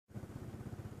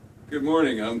Good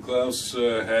morning. I'm Klaus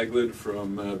Haglid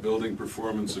from Building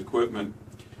Performance Equipment.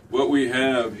 What we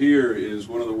have here is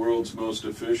one of the world's most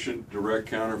efficient direct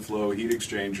counterflow heat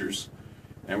exchangers,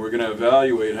 and we're going to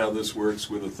evaluate how this works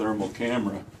with a thermal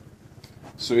camera.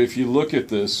 So if you look at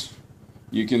this,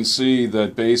 you can see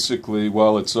that basically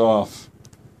while it's off,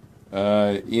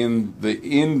 in the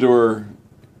indoor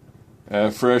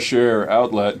fresh air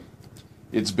outlet,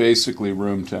 it's basically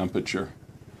room temperature.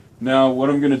 Now what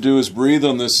I'm going to do is breathe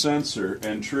on this sensor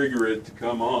and trigger it to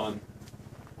come on,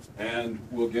 and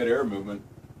we'll get air movement.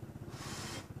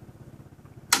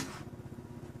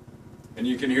 And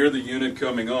you can hear the unit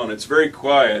coming on. It's very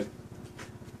quiet,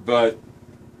 but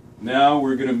now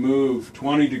we're going to move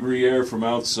 20-degree air from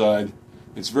outside.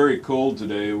 It's very cold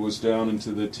today. It was down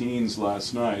into the teens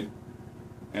last night.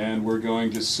 And we're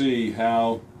going to see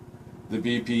how the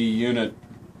BPE unit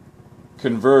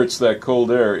converts that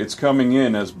cold air. It's coming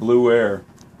in as blue air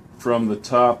from the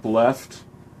top left,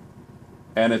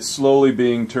 and it's slowly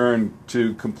being turned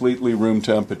to completely room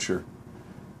temperature.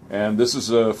 And this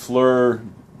is a FLIR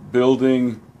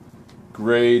building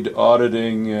grade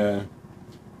auditing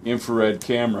infrared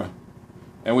camera.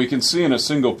 And we can see in a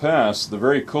single pass the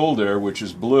very cold air, which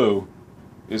is blue,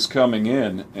 is coming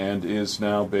in and is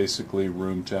now basically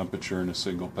room temperature in a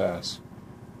single pass.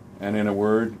 And in a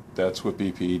word, that's what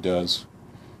BPE does.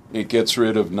 It gets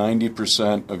rid of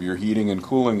 90% of your heating and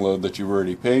cooling load that you've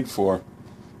already paid for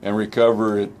and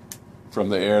recover it from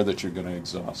the air that you're going to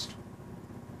exhaust.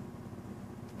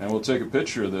 And we'll take a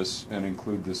picture of this and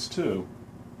include this too.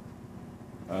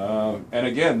 And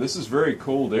again, this is very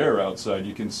cold air outside.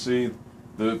 You can see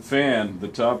the fan, the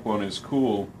top one, is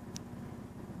cool,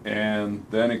 and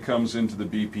then it comes into the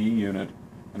BPE unit,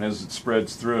 and as it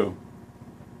spreads through,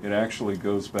 it actually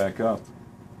goes back up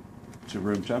to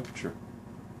room temperature.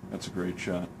 That's a great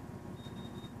shot.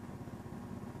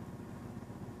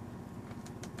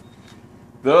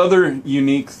 The other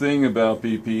unique thing about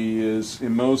BPE is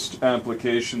in most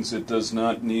applications it does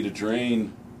not need a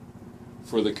drain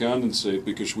for the condensate,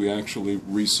 because we actually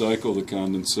recycle the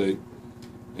condensate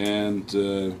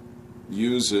and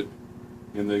use it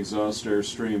in the exhaust air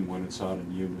stream when it's hot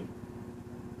and humid.